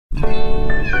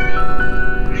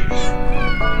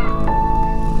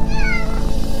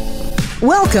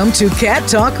Welcome to Cat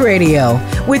Talk Radio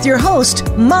with your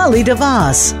host, Molly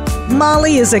DeVos.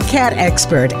 Molly is a cat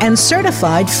expert and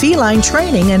certified feline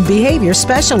training and behavior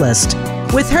specialist.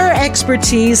 With her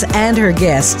expertise and her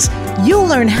guests, you'll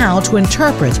learn how to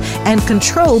interpret and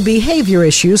control behavior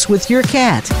issues with your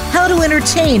cat, how to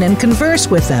entertain and converse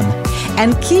with them,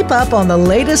 and keep up on the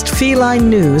latest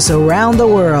feline news around the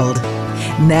world.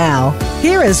 Now,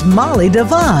 here is Molly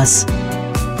DeVos.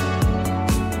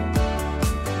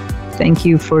 Thank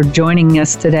you for joining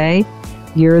us today.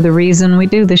 You're the reason we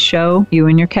do this show. You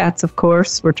and your cats, of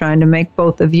course. We're trying to make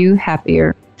both of you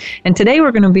happier. And today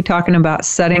we're going to be talking about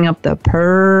setting up the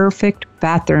perfect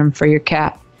bathroom for your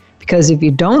cat. Because if you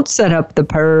don't set up the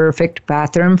perfect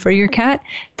bathroom for your cat,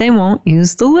 they won't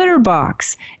use the litter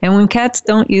box. And when cats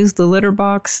don't use the litter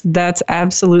box, that's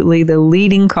absolutely the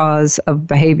leading cause of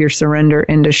behavior surrender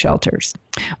into shelters.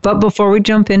 But before we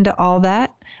jump into all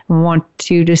that, I want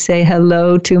you to say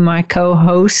hello to my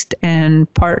co-host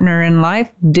and partner in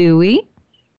life, Dewey.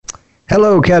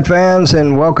 Hello, cat fans,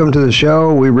 and welcome to the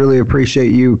show. We really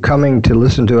appreciate you coming to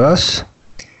listen to us.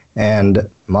 And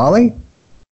Molly?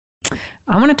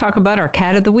 I'm going to talk about our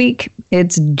cat of the week.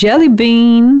 It's Jelly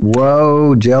Bean.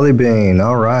 Whoa, Jelly Bean.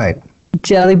 All right.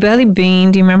 Jelly Belly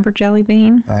Bean. Do you remember Jelly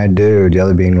Bean? I do.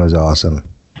 Jelly Bean was awesome.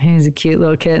 He's a cute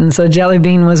little kitten. So Jelly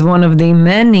Bean was one of the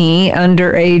many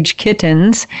underage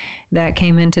kittens that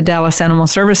came into Dallas Animal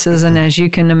Services. And as you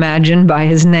can imagine by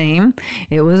his name,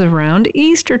 it was around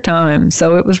Easter time.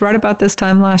 So it was right about this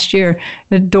time last year.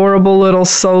 Adorable little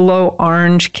solo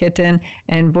orange kitten.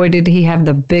 And boy, did he have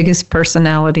the biggest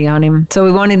personality on him. So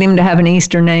we wanted him to have an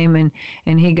Easter name, and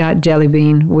he got Jelly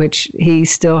Bean, which he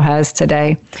still has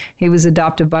today. He was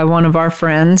adopted by one of our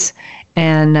friends,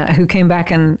 and who came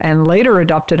back and later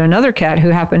adopted another cat who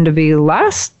happened to be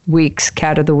last week's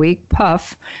cat of the week,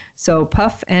 Puff. So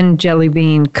Puff and Jelly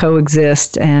Bean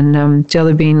coexist, and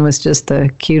Jelly Bean was just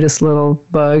the cutest little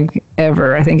bug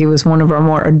ever. I think he was one of our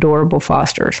more adorable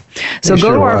fosters. So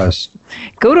go to our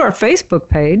Facebook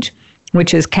page,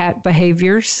 which is Cat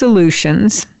Behavior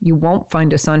Solutions. You won't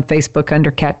find us on Facebook under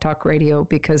Cat Talk Radio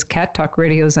because Cat Talk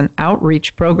Radio is an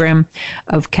outreach program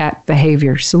of Cat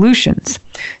Behavior Solutions.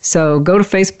 So go to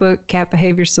Facebook, Cat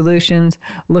Behavior Solutions,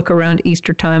 look around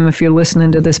Easter time if you're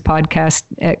listening to this podcast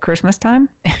at Christmas time,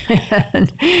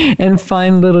 and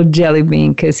find little Jelly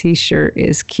Bean because he sure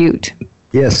is cute.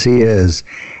 Yes, he is.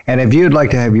 And if you'd like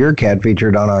to have your cat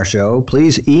featured on our show,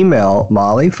 please email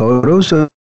Molly photos of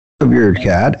your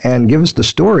cat and give us the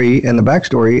story and the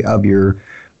backstory of your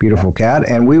beautiful cat,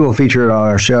 and we will feature it on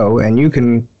our show. And you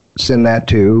can send that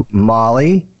to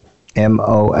Molly,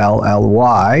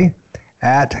 Molly,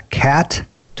 at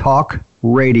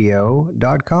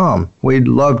cattalkradio.com. We'd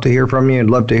love to hear from you and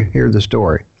love to hear the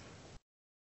story.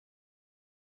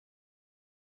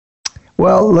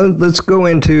 Well, let's go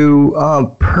into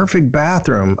perfect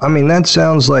bathroom. I mean, that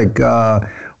sounds like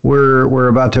we're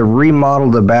about to remodel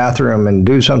the bathroom and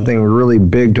do something really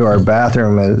big to our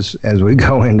bathroom as we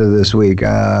go into this week.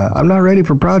 I'm not ready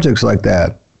for projects like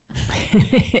that.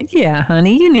 Yeah,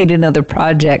 honey, you need another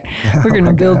project. We're going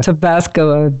to build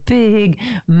Tabasco a big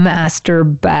master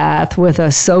bath with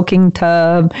a soaking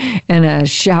tub and a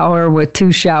shower with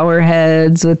 2 shower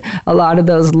heads with a lot of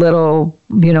those little,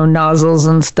 nozzles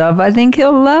and stuff. I think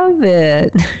he'll love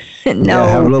it. No. Yeah,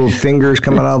 have little fingers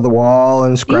coming out of the wall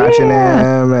and scratching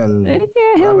him. And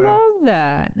yeah, he'll love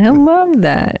that. He'll love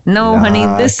that. No, honey,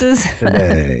 this is...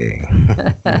 today.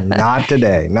 Not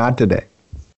today. Not today.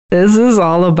 This is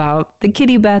all about the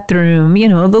kitty bathroom,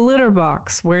 the litter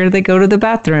box, where they go to the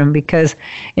bathroom. Because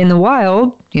in the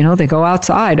wild, they go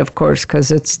outside, of course,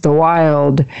 because it's the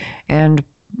wild. And,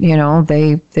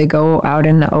 they go out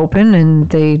in the open and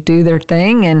they do their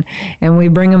thing. And we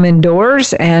bring them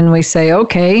indoors and we say,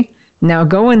 okay, now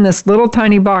go in this little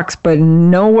tiny box, but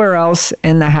nowhere else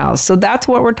in the house. So that's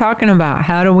what we're talking about.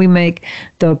 How do we make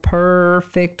the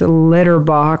perfect litter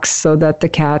box so that the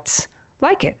cats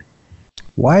like it?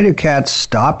 Why do cats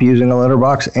stop using a litter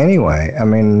box anyway? I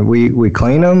mean, we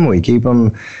clean them, we keep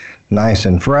them nice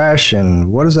and fresh,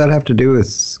 and what does that have to do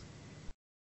with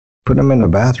putting them in the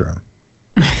bathroom?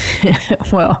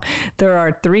 Well, there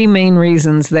are 3 main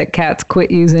reasons that cats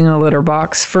quit using a litter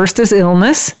box. First is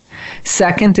illness.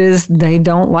 Second is they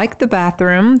don't like the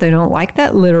bathroom. They don't like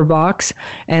that litter box.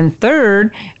 And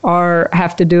third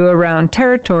have to do around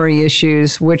territory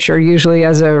issues, which are usually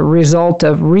as a result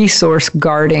of resource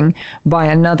guarding by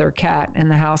another cat in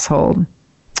the household.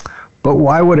 But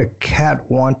why would a cat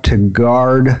want to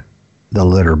guard the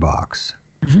litter box?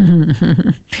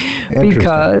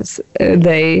 Because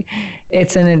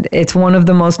it's one of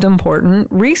the most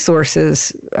important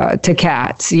resources to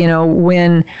cats. You know,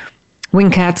 when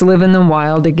cats live in the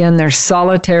wild, again, they're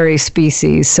solitary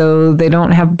species, so they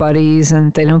don't have buddies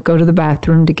and they don't go to the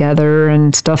bathroom together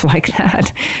and stuff like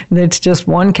that. It's just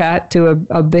one cat to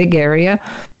a big area,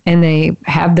 and they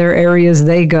have their areas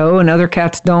they go, and other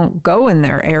cats don't go in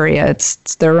their area.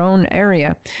 It's their own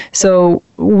area. So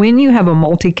when you have a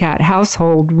multi-cat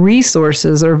household,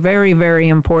 resources are very, very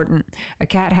important. A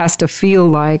cat has to feel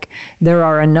like there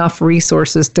are enough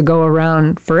resources to go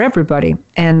around for everybody.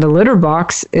 And the litter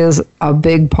box is a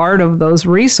big part of those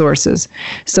resources.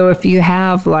 So if you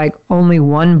have like only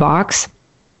one box,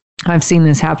 I've seen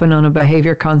this happen on a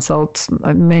behavior consult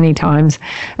many times.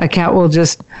 A cat will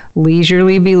just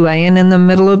leisurely be laying in the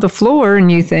middle of the floor,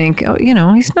 and you think, oh, you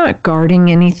know, he's not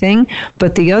guarding anything.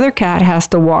 But the other cat has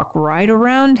to walk right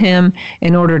around him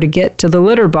in order to get to the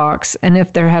litter box. And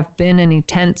if there have been any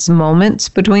tense moments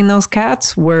between those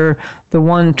cats where the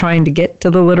one trying to get to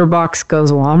the litter box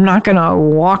goes, well, I'm not going to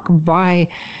walk by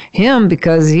him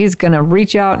because he's going to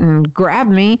reach out and grab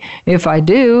me. If I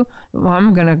do, well,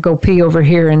 I'm going to go pee over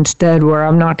here instead, where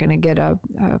I'm not going to get a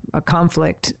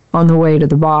conflict on the way to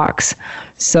the box.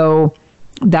 So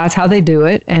that's how they do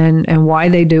it. And why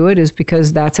they do it is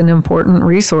because that's an important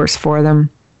resource for them.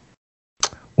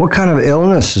 What kind of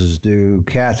illnesses do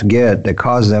cats get that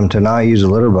cause them to not use a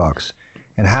litter box?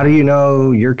 And how do you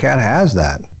know your cat has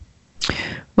that?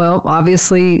 Well,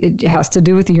 obviously, it has to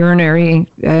do with urinary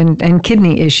and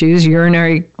kidney issues,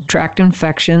 urinary tract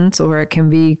infections, or it can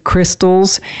be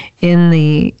crystals in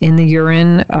the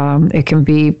urine. It can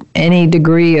be any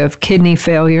degree of kidney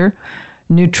failure.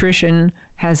 Nutrition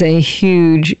has a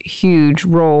huge, huge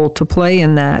role to play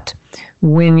in that.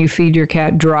 When you feed your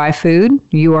cat dry food,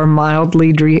 you are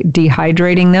mildly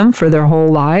dehydrating them for their whole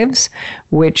lives,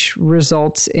 which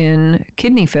results in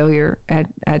kidney failure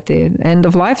at the end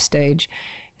of life stage.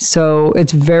 So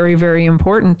it's very, very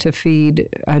important to feed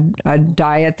a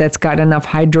diet that's got enough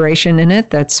hydration in it,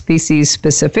 that's species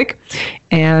specific,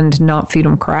 and not feed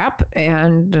them crap,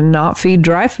 and not feed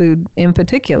dry food in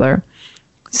particular.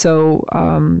 So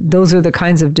those are the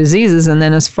kinds of diseases. And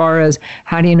then as far as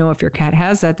how do you know if your cat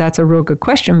has that, that's a real good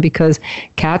question, because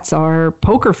cats are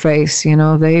poker face. You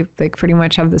know, they pretty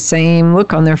much have the same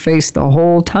look on their face the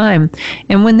whole time.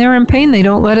 And when they're in pain, they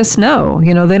don't let us know.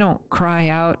 You know, they don't cry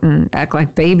out and act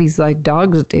like babies like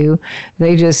dogs do.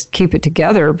 They just keep it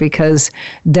together because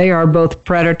they are both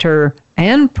predator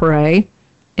and prey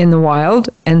in the wild,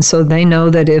 and so they know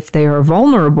that if they are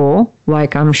vulnerable,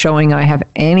 like I'm showing I have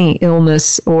any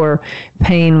illness or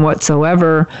pain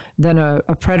whatsoever, then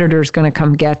a predator is going to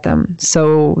come get them.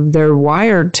 So they're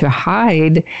wired to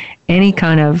hide any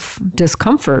kind of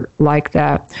discomfort like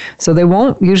that. So they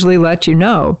won't usually let you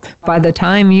know. By the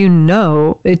time you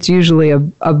know, it's usually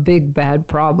a big bad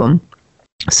problem.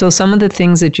 So some of the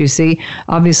things that you see,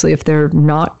 obviously if they're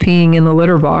not peeing in the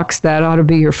litter box, that ought to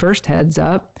be your first heads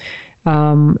up.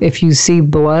 If you see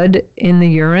blood in the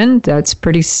urine, that's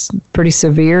pretty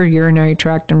severe urinary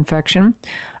tract infection.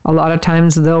 A lot of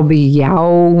times they'll be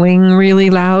yowling really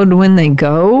loud when they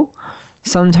go.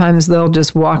 Sometimes they'll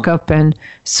just walk up and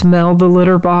smell the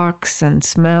litter box and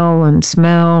smell and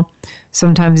smell.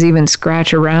 Sometimes even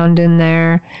scratch around in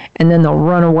there, and then they'll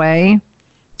run away.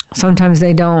 Sometimes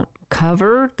they don't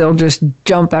cover. They'll just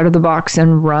jump out of the box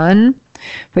and run.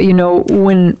 But, you know,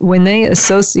 when they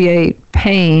associate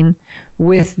pain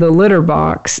with the litter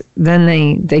box, then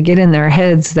they get in their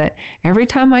heads that every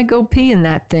time I go pee in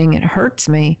that thing, it hurts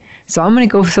me. So I'm going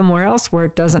to go somewhere else where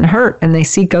it doesn't hurt. And they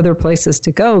seek other places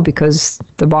to go because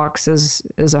the box is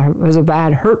a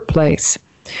bad hurt place.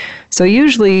 So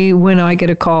usually when I get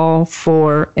a call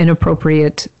for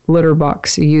inappropriate litter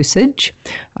box usage,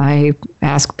 I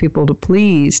ask people to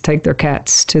please take their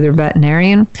cats to their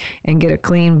veterinarian and get a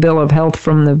clean bill of health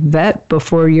from the vet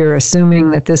before you're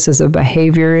assuming that this is a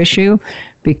behavior issue,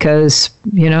 because,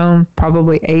 you know,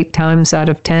 probably 8 times out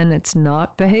of 10 it's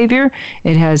not behavior.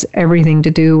 It has everything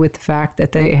to do with the fact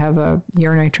that they have a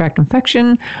urinary tract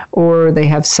infection, or they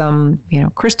have some, you know,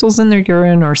 crystals in their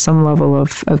urine, or some level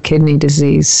of kidney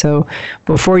disease. So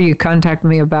before you contact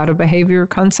me about a behavior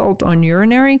consult on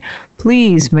urinary,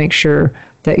 please make sure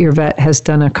that your vet has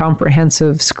done a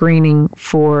comprehensive screening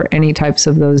for any types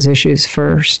of those issues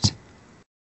first.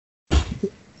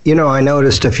 You know, I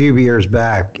noticed a few years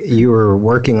back you were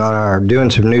working on doing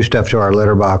some new stuff to our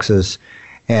litter boxes,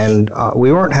 and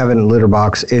we weren't having litter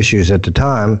box issues at the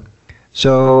time.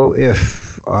 So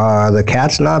if the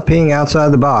cat's not peeing outside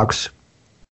the box,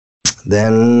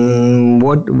 then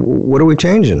what are we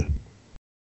changing?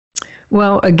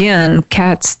 Well, again,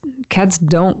 cats cats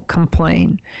don't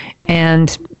complain.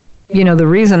 And the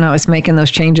reason I was making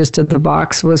those changes to the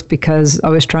box was because I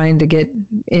was trying to get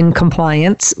in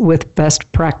compliance with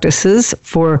best practices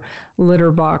for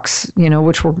litter box,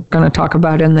 which we're going to talk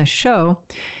about in this show.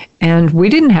 And we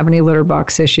didn't have any litter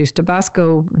box issues.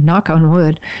 Tabasco, knock on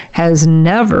wood, has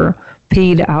never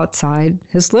peed outside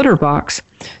his litter box.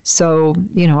 So,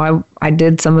 I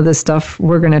did some of the stuff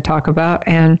we're going to talk about.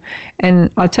 And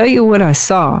I'll tell you what I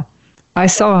saw. I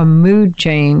saw a mood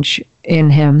change in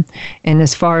him. And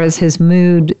as far as his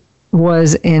mood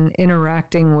was in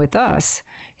interacting with us,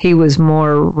 he was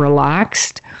more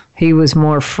relaxed. He was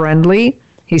more friendly.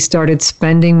 He started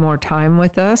spending more time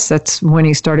with us. That's when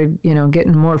he started,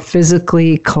 getting more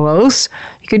physically close.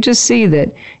 You could just see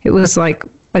that it was like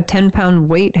a 10-pound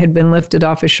weight had been lifted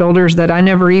off his shoulders that I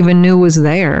never even knew was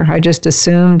there. I just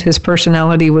assumed his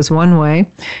personality was one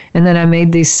way. And then I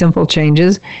made these simple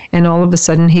changes, and all of a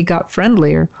sudden he got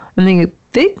friendlier. And the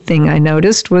big thing I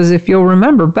noticed was, if you'll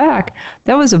remember back,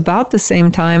 that was about the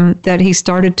same time that he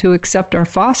started to accept our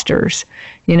fosters.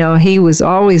 He was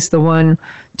always the one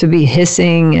to be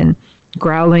hissing and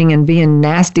growling and being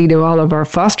nasty to all of our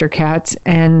foster cats.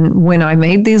 And when I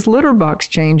made these litter box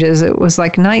changes, it was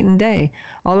like night and day.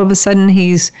 All of a sudden,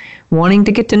 he's wanting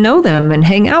to get to know them and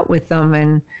hang out with them.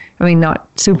 And not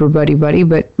super buddy,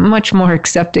 but much more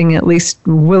accepting, at least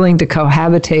willing to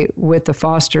cohabitate with the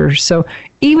fosters. So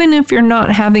even if you're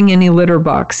not having any litter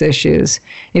box issues,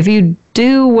 if you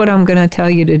do what I'm going to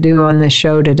tell you to do on this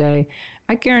show today,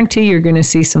 I guarantee you're going to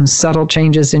see some subtle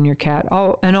changes in your cat,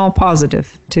 all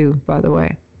positive too, by the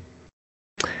way.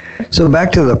 So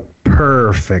back to the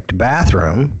perfect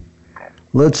bathroom.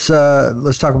 Let's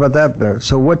talk about that.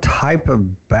 So what type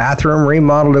of bathroom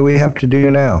remodel do we have to do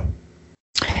now?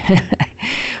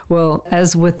 Well,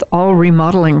 as with all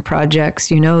remodeling projects,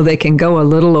 they can go a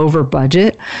little over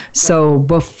budget. So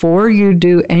before you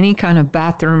do any kind of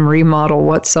bathroom remodel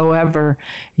whatsoever,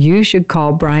 you should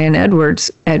call Brian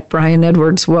Edwards at Brian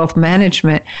Edwards Wealth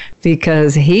Management,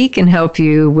 because he can help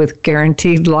you with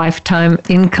guaranteed lifetime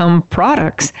income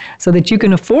products so that you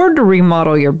can afford to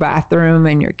remodel your bathroom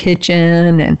and your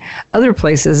kitchen and other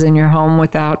places in your home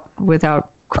without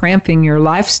cramping your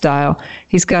lifestyle.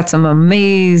 He's got some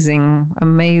amazing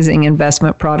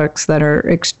investment products that are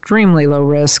extremely low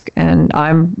risk, and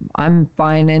I'm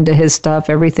buying into his stuff.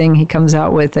 Everything he comes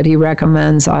out with that he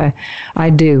recommends, I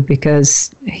do,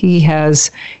 because he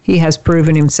has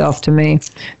proven himself to me.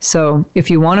 So if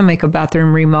you want to make a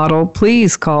bathroom remodel,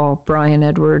 please call Brian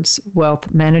Edwards Wealth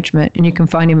Management, and you can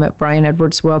find him at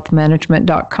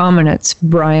brianedwardswealthmanagement.com, and it's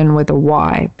Brian with a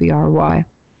Y, B-R-Y.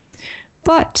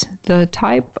 But the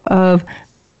type of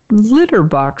litter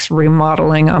box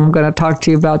remodeling I'm going to talk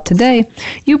to you about today,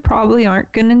 you probably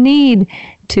aren't going to need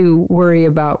to worry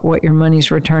about what your money's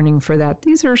returning for that.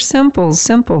 These are simple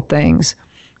things.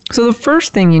 So the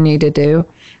first thing you need to do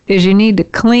is you need to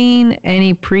clean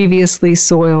any previously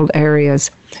soiled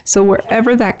areas. So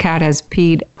wherever that cat has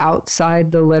peed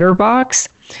outside the litter box,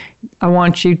 I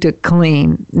want you to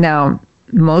clean. Now,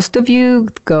 most of you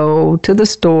go to the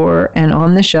store, and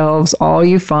on the shelves, all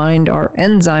you find are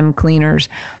enzyme cleaners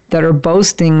that are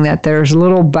boasting that there's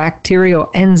little bacterial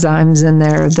enzymes in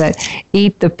there that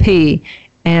eat the pee,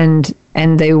 and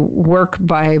they work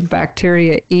by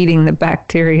bacteria eating the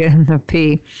bacteria in the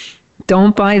pee.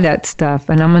 Don't buy that stuff,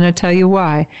 and I'm going to tell you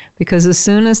why. Because as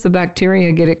soon as the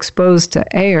bacteria get exposed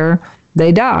to air,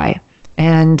 they die,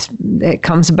 and it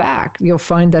comes back. You'll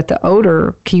find that the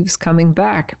odor keeps coming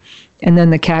back. And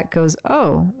then the cat goes,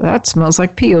 oh, that smells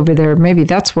like pee over there. Maybe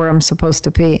that's where I'm supposed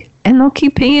to pee. And they'll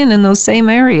keep peeing in those same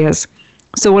areas.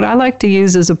 So what I like to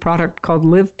use is a product called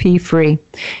Live Pee Free.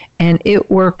 And it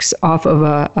works off of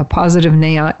a positive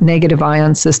negative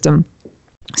ion system.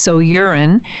 So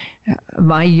urine,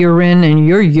 my urine and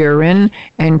your urine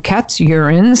and cat's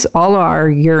urines, all our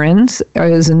urines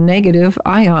is a negative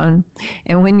ion.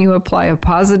 And when you apply a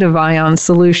positive ion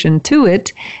solution to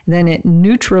it, then it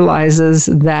neutralizes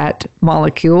that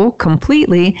molecule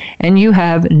completely, and you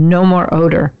have no more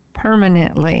odor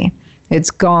permanently.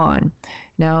 It's gone.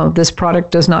 Now, this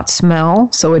product does not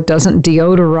smell, so it doesn't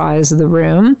deodorize the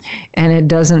room, and it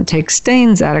doesn't take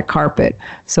stains out of carpet.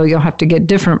 So you'll have to get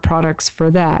different products for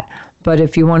that. But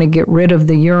if you want to get rid of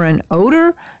the urine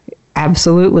odor,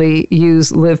 absolutely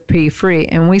use Live Pee Free.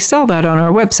 And we sell that on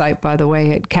our website, by the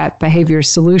way, at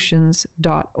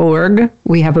catbehaviorsolutions.org.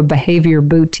 We have a behavior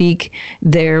boutique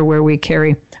there where we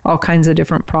carry all kinds of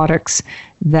different products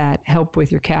that help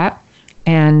with your cat.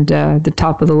 And the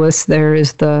top of the list there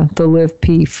is the Live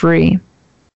Pee Free.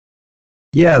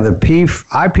 Yeah,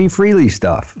 I pee freely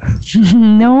stuff.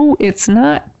 No, it's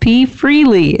not pee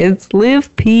freely. It's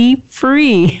live pee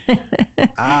free. For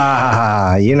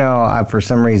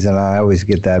some reason, I always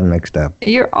get that mixed up.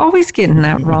 You're always getting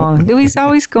that wrong. Dewey's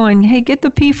always going, hey, get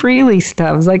the pee freely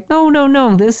stuff. It's like,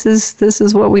 no. This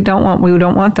is what we don't want. We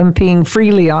don't want them peeing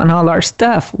freely on all our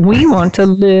stuff. We want to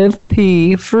live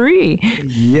pee free.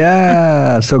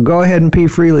 Yeah, so go ahead and pee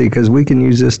freely because we can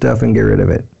use this stuff and get rid of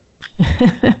it.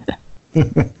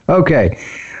 Okay,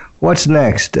 what's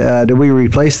next? Do we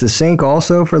replace the sink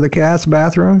also for the cat's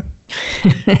bathroom?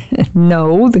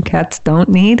 No, the cats don't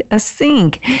need a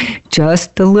sink,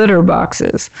 just the litter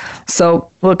boxes. So,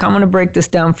 look, I'm going to break this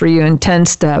down for you in 10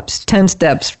 steps. 10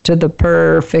 steps to the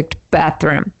perfect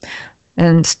bathroom.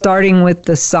 And starting with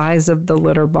the size of the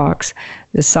litter box.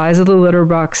 The size of the litter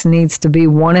box needs to be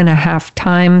 1.5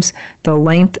 times the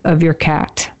length of your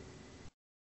cat.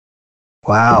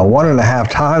 Wow,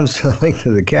 1.5 times the length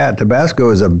of the cat.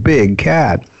 Tabasco is a big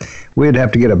cat. We'd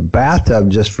have to get a bathtub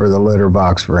just for the litter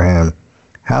box for him.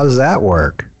 How does that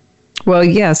work? Well,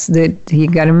 yes, you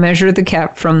got to measure the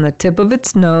cat from the tip of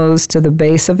its nose to the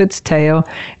base of its tail.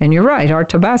 And you're right, our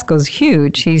Tabasco's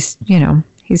huge. He's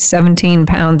 17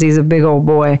 pounds. He's a big old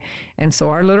boy. And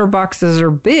so our litter boxes are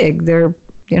big. They're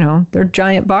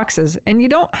giant boxes. And you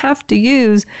don't have to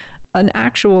use an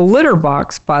actual litter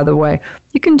box, by the way.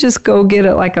 You can just go get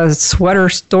it like a sweater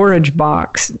storage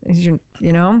box, and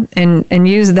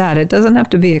use that. It doesn't have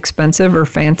to be expensive or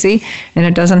fancy, and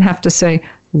it doesn't have to say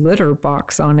litter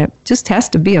box on it. It just has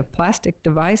to be a plastic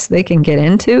device they can get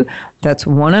into that's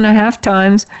 1.5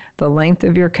 times the length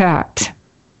of your cat.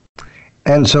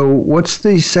 And so what's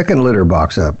the second litter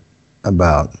box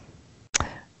about?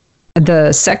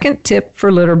 The second tip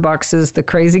for litter boxes, the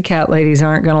crazy cat ladies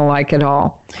aren't going to like at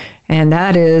all. And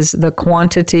that is the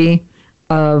quantity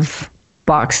of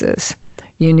boxes.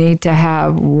 You need to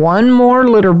have one more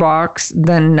litter box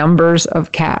than numbers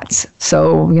of cats.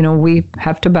 So, we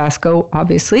have Tabasco,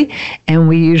 obviously, and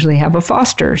we usually have a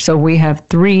foster. So we have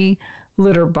 3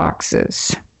 litter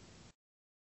boxes.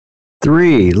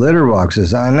 3 litter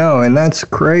boxes, I know, and that's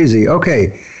crazy.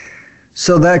 Okay,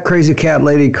 so that crazy cat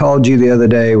lady called you the other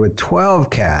day with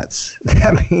 12 cats.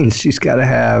 That means she's got to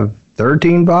have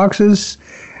 13 boxes?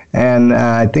 And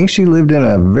I think she lived in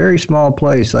a very small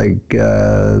place, like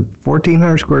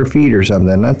 1,400 square feet or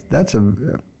something. That's a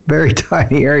very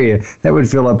tiny area. That would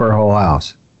fill up her whole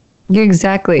house.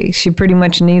 Exactly. She pretty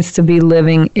much needs to be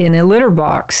living in a litter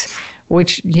box,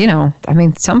 which,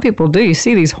 some people do. You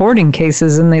see these hoarding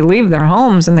cases and they leave their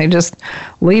homes and they just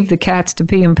leave the cats to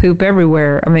pee and poop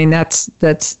everywhere. That's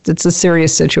a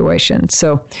serious situation.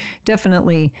 So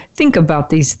definitely think about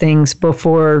these things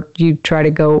before you try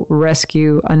to go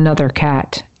rescue another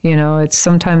cat. It's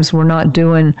sometimes we're not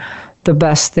doing the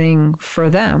best thing for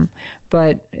them.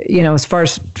 But, as far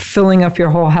as filling up your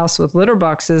whole house with litter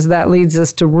boxes, that leads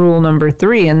us to rule number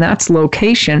 3, and that's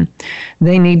location.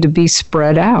 They need to be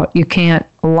spread out. You can't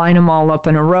line them all up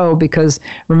in a row because,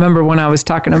 remember when I was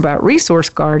talking about resource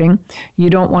guarding, you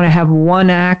don't want to have one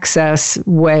access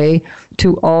way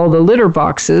to all the litter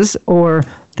boxes, or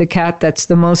the cat that's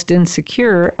the most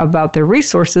insecure about their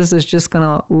resources is just going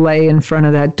to lay in front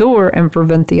of that door and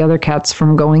prevent the other cats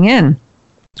from going in.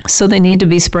 So they need to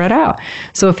be spread out.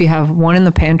 So if you have one in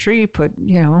the pantry, you put,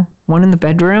 one in the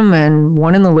bedroom and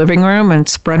one in the living room and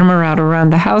spread them out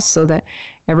around the house so that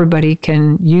everybody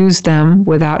can use them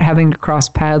without having to cross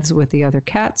paths with the other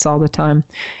cats all the time.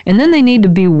 And then they need to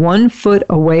be 1 foot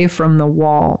away from the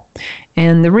wall.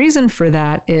 And the reason for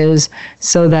that is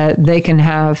so that they can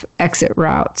have exit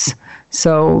routes.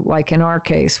 So like in our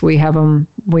case, we have them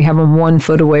 1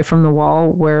 foot away from the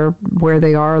wall where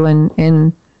they are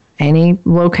in any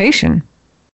location.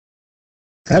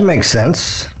 That makes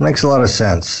sense. Makes a lot of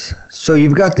sense. So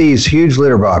you've got these huge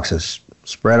litter boxes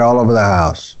spread all over the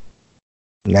house.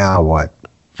 Now what?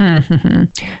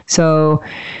 So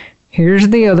here's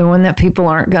the other one that people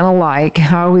aren't going to like.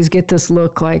 I always get this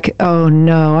look like, oh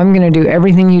no, I'm going to do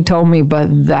everything you told me but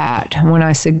that when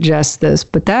I suggest this.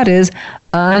 But that is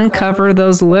uncover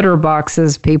those litter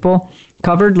boxes, people.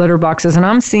 Covered litter boxes. And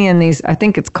I'm seeing these, I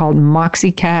think it's called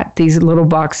Moxie Cat, these little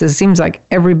boxes. Seems like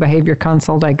every behavior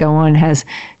consult I go on has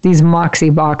these Moxie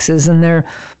boxes, and they're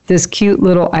this cute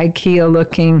little IKEA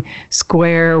looking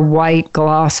square white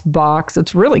gloss box.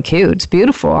 It's really cute. It's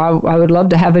beautiful. I would love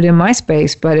to have it in my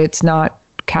space, but it's not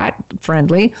cat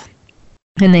friendly.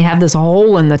 And they have this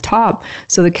hole in the top,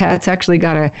 so the cat's actually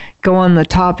got to go on the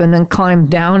top and then climb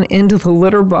down into the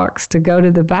litter box to go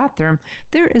to the bathroom.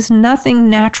 There is nothing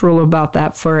natural about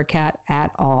that for a cat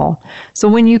at all. So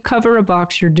when you cover a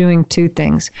box, you're doing two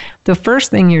things. The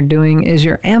first thing you're doing is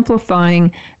you're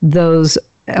amplifying those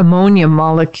ammonia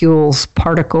molecules,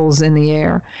 particles in the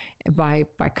air. By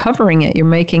covering it, you're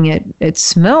making it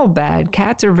smell bad.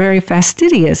 Cats are very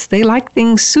fastidious. They like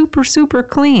things super, super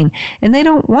clean, and they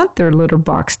don't want their litter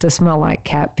box to smell like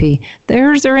cat pee.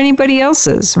 Theirs or anybody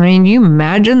else's. I mean, you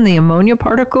imagine the ammonia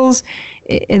particles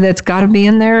that's got to be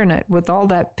in there, and with all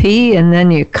that pee, and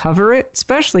then you cover it,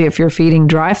 especially if you're feeding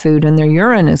dry food and their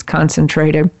urine is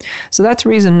concentrated. So that's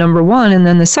reason number one. And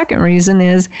then the second reason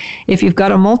is if you've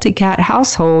got a multi-cat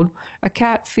household, a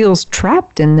cat feels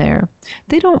trapped in there.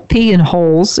 They don't pee in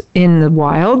holes in the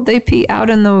wild. They pee out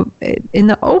in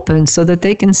the open so that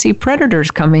they can see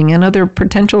predators coming and other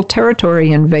potential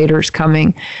territory invaders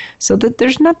coming. So that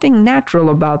there's nothing natural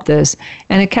about this.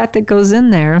 And a cat that goes in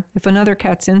there, if another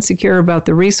cat's insecure about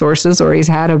the resources, or he's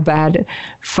had a bad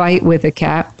fight with a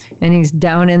cat and he's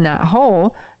down in that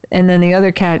hole, and then the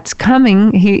other cat's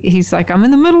coming, he's like, I'm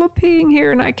in the middle of peeing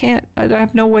here and I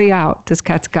have no way out. This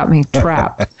cat's got me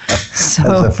trapped. So,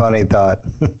 that's a funny thought.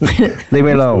 Leave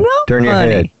me alone. Turn your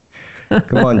head.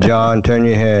 Come on, John, turn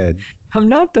your head. I'm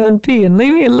not done peeing.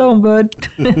 Leave me alone, bud.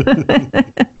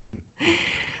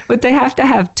 But they have to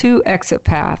have two exit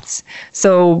paths.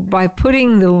 So by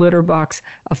putting the litter box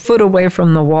a foot away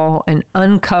from the wall and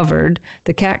uncovered,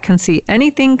 the cat can see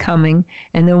anything coming,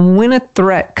 and then when a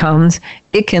threat comes,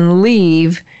 it can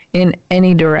leave in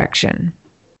any direction.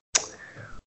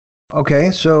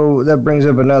 Okay, so that brings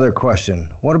up another question.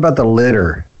 What about the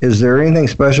litter? Is there anything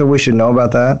special we should know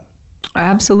about that?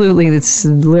 Absolutely. This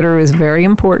litter is very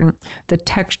important. The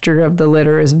texture of the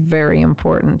litter is very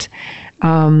important.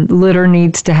 Litter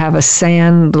needs to have a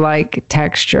sand-like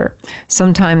texture.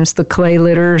 Sometimes the clay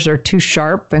litters are too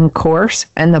sharp and coarse,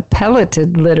 and the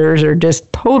pelleted litters are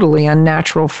just totally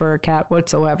unnatural for a cat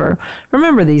whatsoever.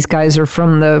 Remember, these guys are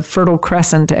from the Fertile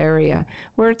Crescent area,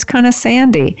 where it's kind of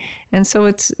sandy, and so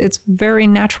it's very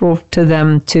natural to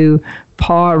them to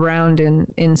paw around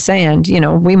in sand. You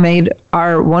know, we made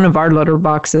one of our litter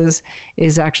boxes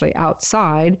is actually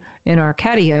outside in our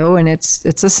catio, and it's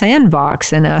a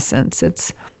sandbox in essence.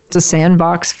 It's a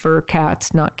sandbox for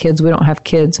cats, not kids. We don't have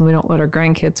kids, and we don't let our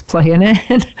grandkids play in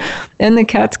it. And the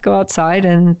cats go outside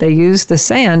and they use the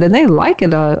sand, and they like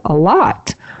it a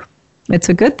lot. It's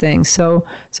a good thing. So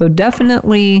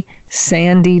definitely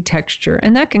sandy texture.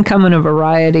 And that can come in a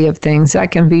variety of things.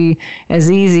 That can be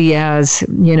as easy as,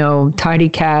 Tidy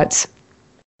Cats,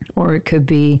 or it could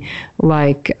be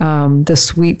like the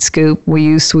Sweet Scoop. We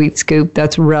use Sweet Scoop.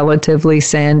 That's relatively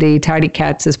sandy. Tidy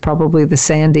Cats is probably the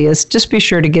sandiest. Just be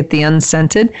sure to get the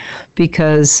unscented,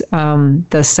 because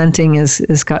the scenting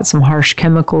is got some harsh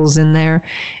chemicals in there.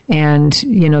 And,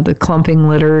 the clumping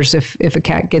litters, if a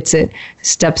cat gets it,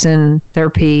 steps in their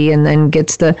pee and then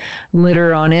gets the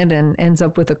litter on it and ends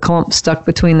up with a clump stuck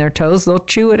between their toes, they'll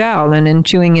chew it out. And in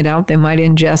chewing it out, they might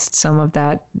ingest some of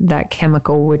that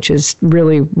chemical, which is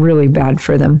really, really bad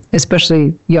for them,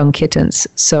 especially young kittens.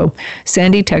 So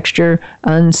sandy texture,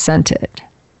 unscented.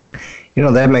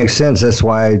 That makes sense. That's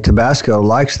why Tabasco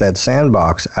likes that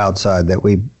sandbox outside that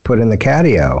we put in the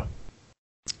catio.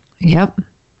 Yep,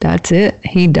 that's it.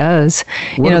 He does.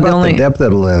 What about the depth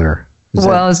of the litter?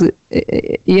 I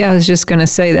was just going to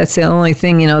say that's the only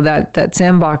thing, that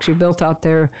sandbox you built out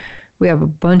there, we have a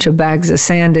bunch of bags of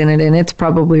sand in it, and it's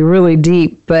probably really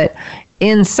deep. But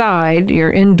inside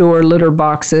your indoor litter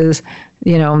boxes,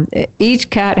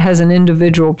 each cat has an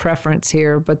individual preference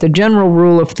here, but the general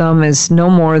rule of thumb is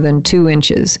no more than 2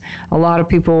 inches. A lot of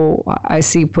people I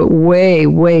see put way,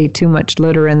 way too much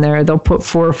litter in there. They'll put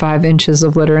 4 or 5 inches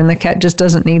of litter, and the cat just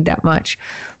doesn't need that much.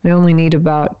 They only need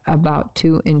about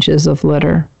 2 inches of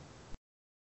litter.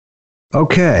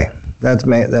 Okay,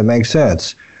 that makes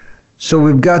sense. So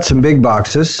we've got some big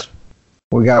boxes.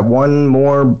 We got one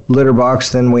more litter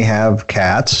box than we have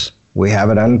cats. We have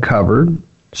it uncovered,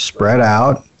 spread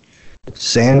out,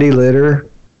 sandy litter,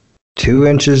 2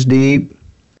 inches deep.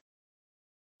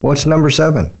 What's number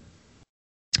 7?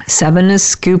 7 is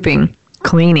scooping,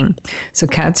 cleaning. So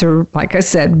cats are, like I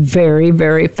said, very,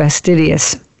 very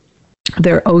fastidious.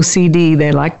 They're OCD.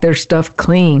 They like their stuff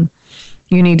clean.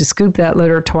 You need to scoop that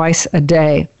litter twice a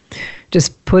day.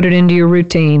 Just put it into your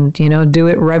routine. Do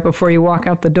it right before you walk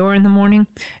out the door in the morning,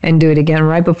 and do it again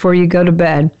right before you go to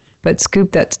bed. But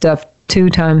scoop that stuff 2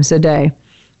 times a day.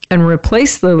 And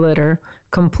replace the litter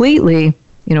completely.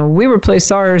 We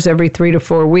replace ours every 3 to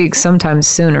 4 weeks, sometimes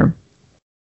sooner.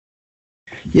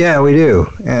 Yeah, we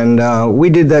do. And we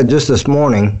did that just this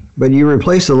morning, but you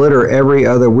replace the litter every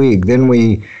other week. Then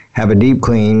we have a deep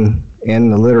clean in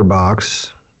the litter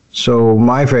box. So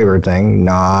my favorite thing,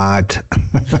 not.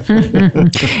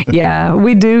 Yeah,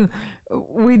 we do.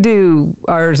 We do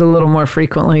ours a little more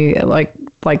frequently, like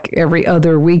every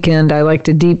other weekend. I like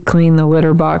to deep clean the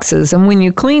litter boxes. And when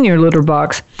you clean your litter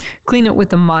box, clean it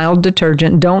with a mild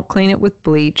detergent. Don't clean it with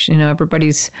bleach. You know,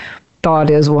 everybody's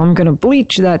thought is, well, I'm going to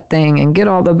bleach that thing and get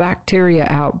all the bacteria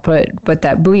out, but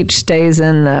that bleach stays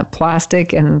in the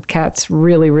plastic, and cats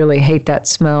really, really hate that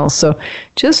smell. So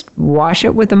just wash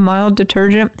it with a mild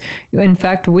detergent. In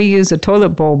fact, we use a toilet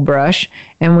bowl brush,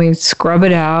 and we scrub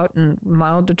it out and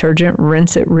mild detergent,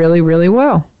 rinse it really, really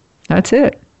well. That's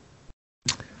it.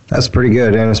 That's pretty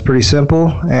good, and it's pretty simple,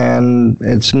 and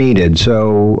it's needed.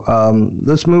 So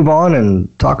let's move on and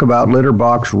talk about litter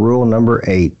box rule number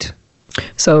 8.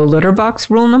 So litter box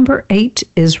rule number 8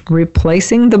 is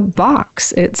replacing the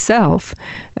box itself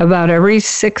about every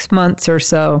 6 months or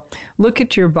so. Look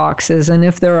at your boxes, and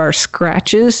if there are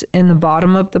scratches in the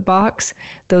bottom of the box,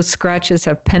 those scratches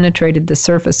have penetrated the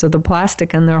surface of the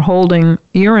plastic, and they're holding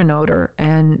urine odor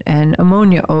and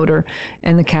ammonia odor,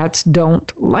 and the cats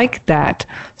don't like that.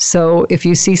 So if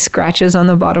you see scratches on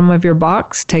the bottom of your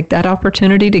box, take that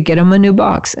opportunity to get them a new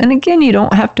box. And again, you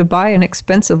don't have to buy an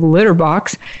expensive litter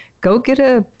box. Go get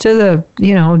to the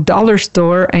dollar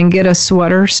store and get a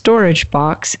sweater storage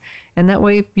box, and that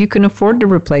way you can afford to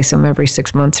replace them every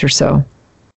 6 months or so.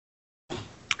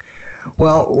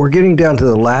 Well, we're getting down to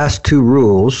the last 2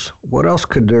 rules. What else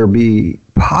could there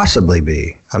possibly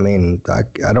be? I mean,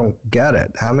 I don't get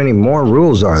it. How many more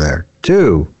rules are there?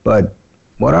 2, but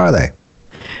what are they?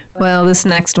 Well, this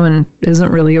next one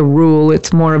isn't really a rule.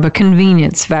 It's more of a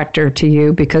convenience factor to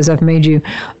you, because I've made you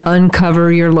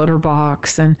uncover your litter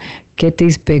box and get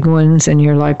these big ones, and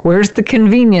you're like, where's the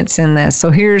convenience in this?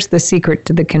 So here's the secret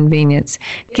to the convenience.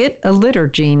 Get a litter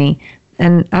genie.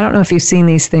 And I don't know if you've seen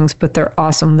these things, but they're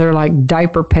awesome. They're like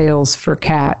diaper pails for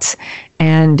cats.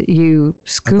 And you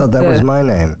scoop I thought that was my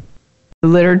name.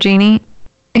 Litter genie?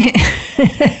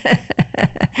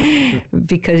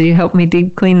 Because you help me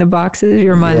deep clean the boxes?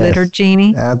 You're my litter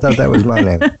genie? I thought that was my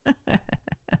name.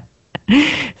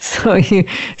 So you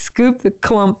scoop the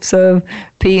clumps of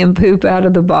pee and poop out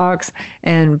of the box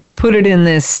and put it in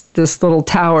this little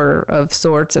tower of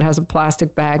sorts. It has a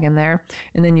plastic bag in there.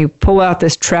 And then you pull out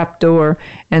this trap door,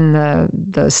 and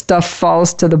the stuff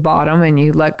falls to the bottom, and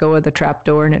you let go of the trap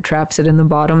door, and it traps it in the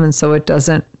bottom, and so it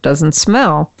doesn't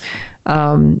smell.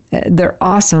 They're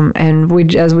awesome,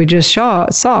 and as we just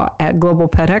saw at Global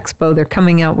Pet Expo, they're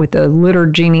coming out with a Litter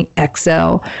Genie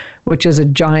XL, which is a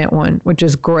giant one, which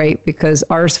is great because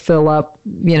ours fill up,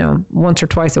 once or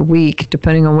twice a week,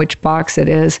 depending on which box it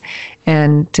is.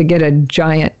 And to get a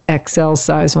giant XL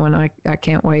size one, I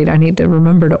can't wait. I need to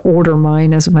remember to order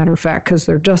mine, as a matter of fact, because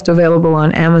they're just available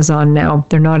on Amazon now.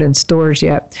 They're not in stores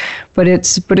yet, but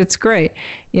it's great.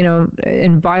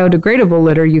 In biodegradable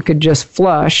litter, you could just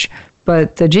flush.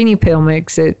 But the Genie Pail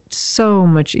makes it so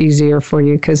much easier for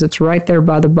you because it's right there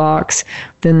by the box.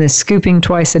 Then the scooping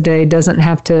twice a day doesn't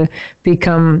have to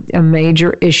become a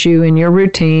major issue in your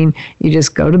routine. You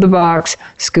just go to the box,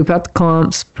 scoop out the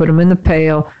clumps, put them in the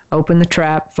pail, open the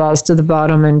trap, falls to the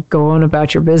bottom, and go on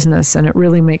about your business. And it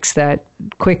really makes that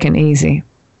quick and easy.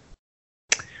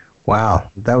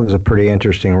 That was a pretty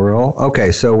interesting rule.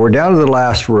 Okay, so we're down to the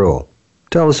last rule.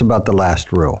 Tell us about the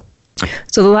last rule.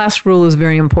 So the last rule is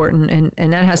very important,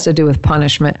 and that has to do with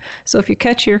punishment. So if you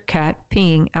catch your cat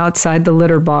peeing outside the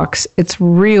litter box, it's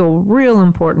real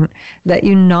important that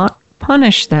you not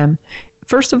punish them.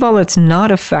 First of all, it's not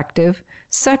effective.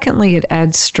 Secondly, it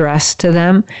adds stress to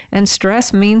them, and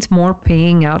stress means more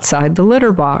peeing outside the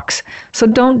litter box. So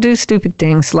don't do stupid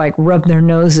things like rub their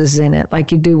noses in it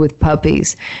like you do with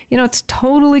puppies. It's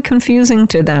totally confusing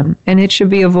to them, and it should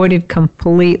be avoided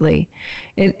completely.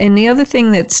 And the other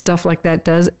thing that stuff like that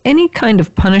does, any kind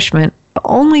of punishment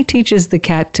only teaches the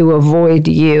cat to avoid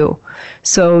you.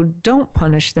 So don't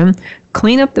punish them.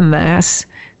 Clean up the mess.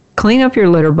 Clean up your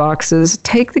litter boxes,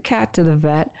 take the cat to the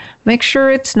vet, make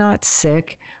sure it's not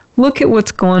sick, look at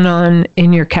what's going on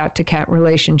in your cat-to-cat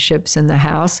relationships in the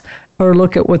house, or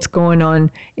look at what's going on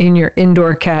in your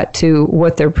indoor cat to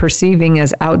what they're perceiving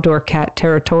as outdoor cat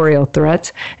territorial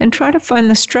threats, and try to find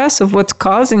the stress of what's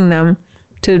causing them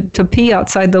to pee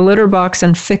outside the litter box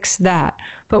and fix that.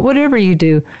 But whatever you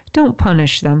do, don't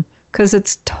punish them, because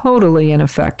it's totally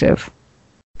ineffective.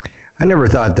 I never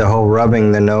thought the whole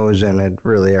rubbing the nose in it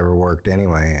really ever worked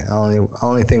anyway.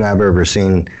 Only thing I've ever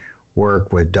seen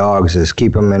work with dogs is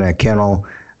keep them in a kennel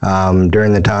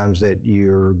during the times that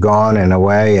you're gone and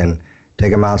away, and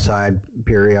take them outside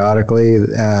periodically,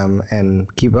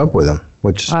 and keep up with them,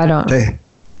 which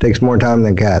takes more time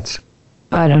than cats.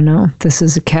 I don't know. This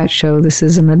is a cat show. This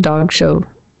isn't a dog show.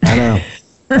 I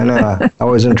know. I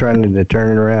wasn't trying to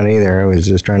turn it around either. I was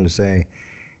just trying to say it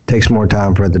takes more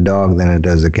time for the dog than it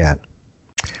does the cat.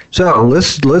 So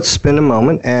let's spend a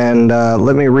moment and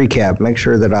let me recap, make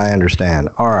sure that I understand.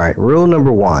 All right, rule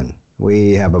number 1.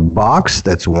 We have a box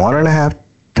that's 1.5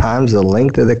 times the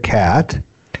length of the cat.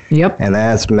 Yep. And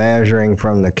that's measuring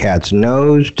from the cat's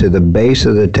nose to the base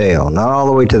of the tail, not all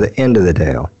the way to the end of the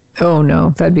tail. Oh,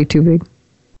 no, that'd be too big.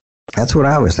 That's what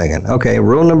I was thinking. Okay,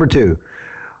 rule number 2.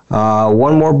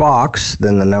 One more box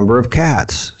than the number of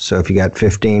cats. So if you got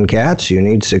 15 cats, you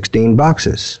need 16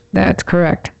 boxes. That's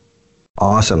correct.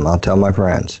 Awesome. I'll tell my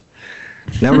friends.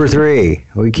 Number 3,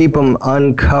 we keep them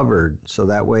uncovered so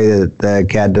that way that the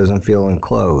cat doesn't feel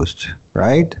enclosed,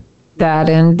 right? That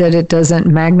and that it doesn't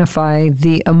magnify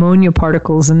the ammonia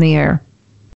particles in the air.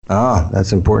 Oh,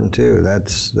 that's important too.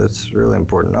 That's really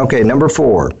important. Okay, number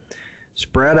 4,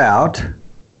 spread out,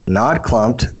 not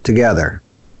clumped together.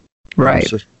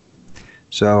 Right.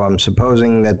 So I'm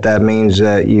supposing that means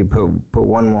that you put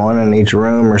one in each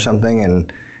room or something,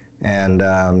 and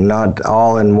not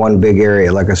all in one big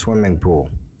area like a swimming pool.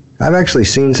 I've actually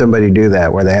seen somebody do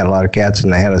that where they had a lot of cats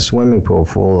and they had a swimming pool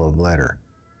full of litter.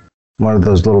 One of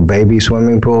those little baby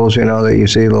swimming pools, that you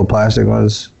see, little plastic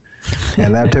ones,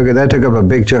 and that took up a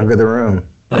big chunk of the room.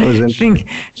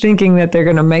 Thinking that they're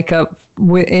going to make up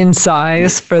in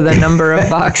size for the number of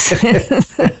boxes.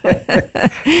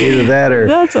 Either that or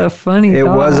that's a funny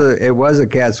thought. It was a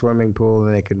cat swimming pool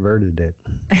and they converted it.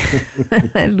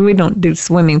 We don't do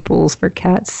swimming pools for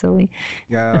cats, silly.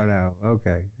 No.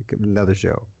 Okay. Another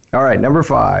show. All right. Number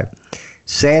 5,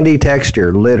 sandy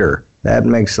texture, litter. That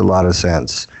makes a lot of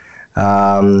sense.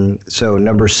 So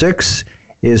number 6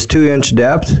 is 2-inch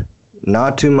depth,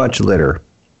 not too much litter.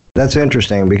 That's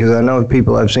interesting because I know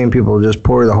I've seen people just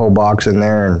pour the whole box in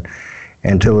there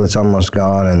until it's almost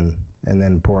gone and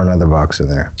then pour another box in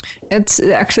there.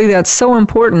 That's so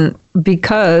important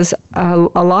because a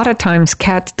lot of times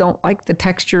cats don't like the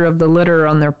texture of the litter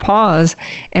on their paws,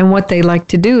 and what they like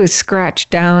to do is scratch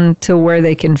down to where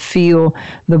they can feel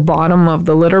the bottom of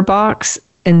the litter box,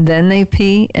 and then they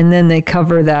pee, and then they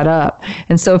cover that up.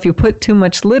 And so if you put too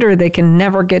much litter, they can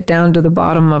never get down to the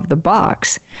bottom of the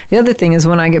box. The other thing is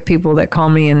when I get people that call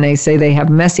me and they say they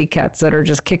have messy cats that are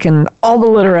just kicking all the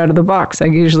litter out of the box, I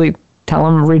usually tell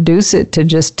them reduce it to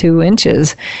just 2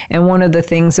 inches. And one of the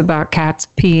things about cats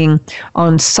peeing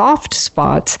on soft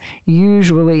spots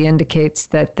usually indicates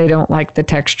that they don't like the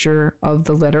texture of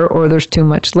the litter or there's too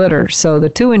much litter. So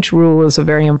the 2-inch rule is a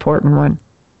very important one.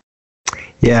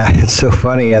 Yeah, it's so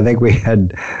funny. I think we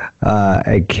had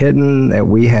a kitten that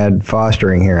we had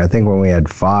fostering here. I think when we had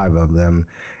 5 of them,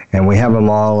 and we have them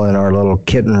all in our little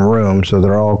kitten room, so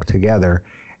they're all together.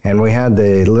 And we had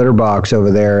the litter box over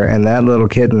there, and that little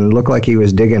kitten looked like he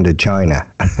was digging to China.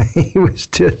 He was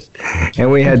just,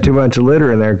 and we had too much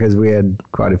litter in there because we had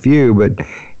quite a few, but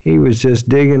he was just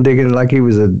digging like he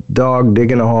was a dog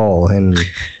digging a hole. And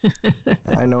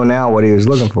I know now what he was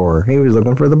looking for. He was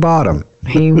looking for the bottom.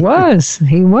 He was.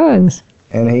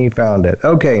 And he found it.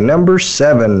 Okay, number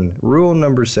 7, rule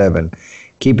number 7.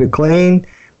 Keep it clean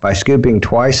by scooping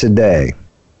twice a day.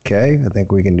 Okay, I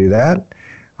think we can do that.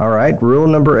 All right, rule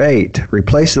number 8.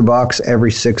 Replace the box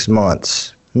every 6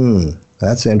 months.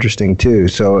 That's interesting too.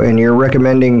 So, and you're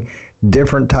recommending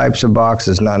different types of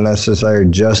boxes, not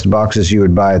necessarily just boxes you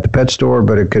would buy at the pet store,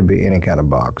 but it could be any kind of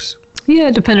box.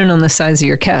 Yeah, depending on the size of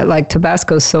your cat. Like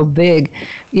Tabasco's so big,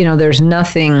 there's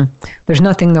nothing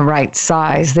the right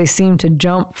size. They seem to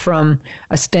jump from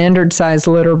a standard size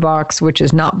litter box, which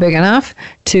is not big enough,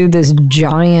 to this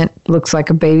giant, looks like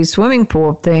a baby swimming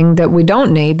pool thing that we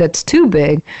don't need, that's too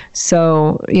big.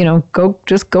 So,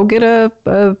 go get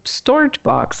a storage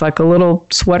box, like a little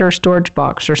sweater storage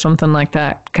box or something like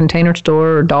that. Container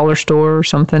store or dollar store or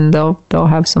something. They'll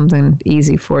have something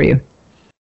easy for you.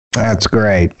 That's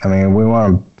great. I mean, we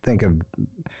want to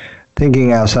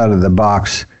thinking outside of the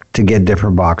box to get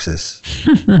different boxes.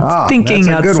 Thinking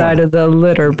outside of the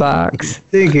litter box.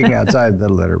 Thinking outside the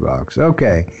litter box.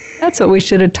 Okay. That's what we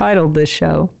should have titled this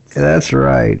show. That's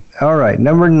right. All right.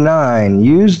 Number 9,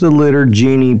 use the litter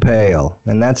genie pail.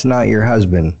 And that's not your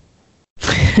husband.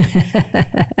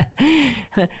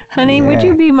 Honey, would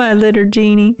you be my litter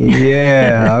genie?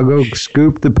 Yeah, I'll go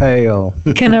scoop the pail.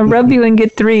 Can I rub you and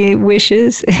get 3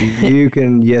 wishes? You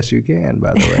can, yes you can,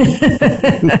 by the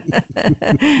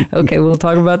way. Okay, we'll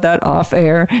talk about that off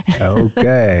air.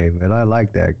 Okay, but I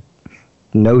like that.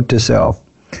 Note to self.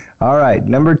 All right,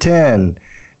 number 10,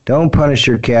 don't punish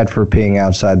your cat for peeing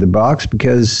outside the box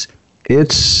because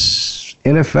it's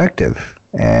ineffective.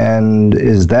 And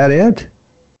is that it?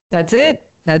 That's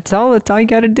it. That's all you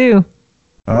got to do.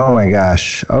 Oh my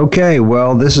gosh. Okay,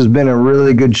 well, this has been a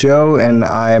really good show, and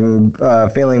I'm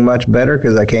feeling much better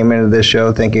because I came into this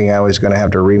show thinking I was going to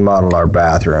have to remodel our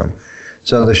bathroom.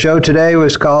 So the show today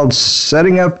was called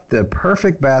Setting Up the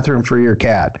Perfect Bathroom for Your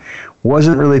Cat.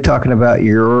 Wasn't really talking about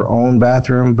your own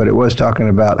bathroom, but it was talking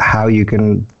about how you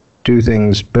can do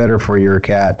things better for your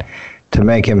cat to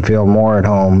make him feel more at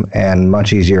home and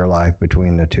much easier life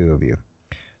between the two of you.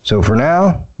 So for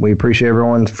now, we appreciate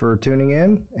everyone for tuning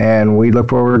in, and we look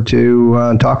forward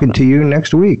to talking to you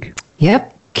next week.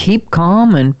 Yep. Keep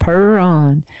calm and purr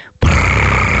on.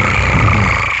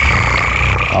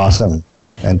 Awesome.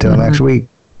 Until next week.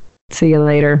 See you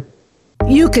later.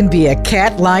 You can be a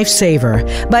cat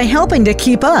lifesaver by helping to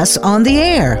keep us on the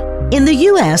air. In the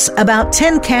U.S., about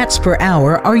 10 cats per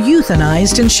hour are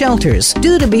euthanized in shelters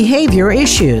due to behavior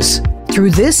issues.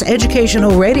 Through this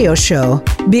educational radio show,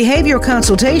 behavior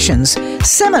consultations,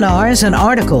 seminars, and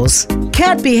articles,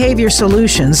 Cat Behavior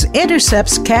Solutions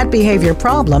intercepts cat behavior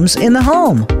problems in the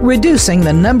home, reducing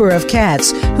the number of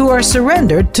cats who are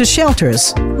surrendered to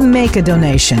shelters. Make a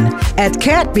donation at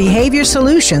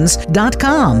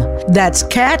catbehaviorsolutions.com. That's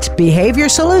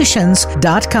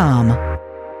catbehaviorsolutions.com.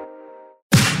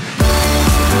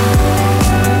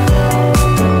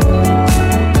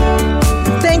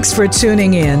 Thanks for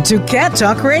tuning in to Cat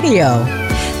Talk Radio.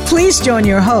 Please join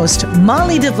your host,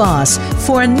 Molly DeVos,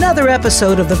 for another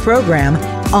episode of the program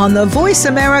on the Voice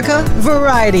America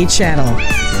Variety Channel.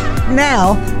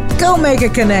 Now, go make a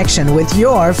connection with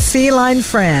your feline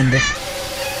friend.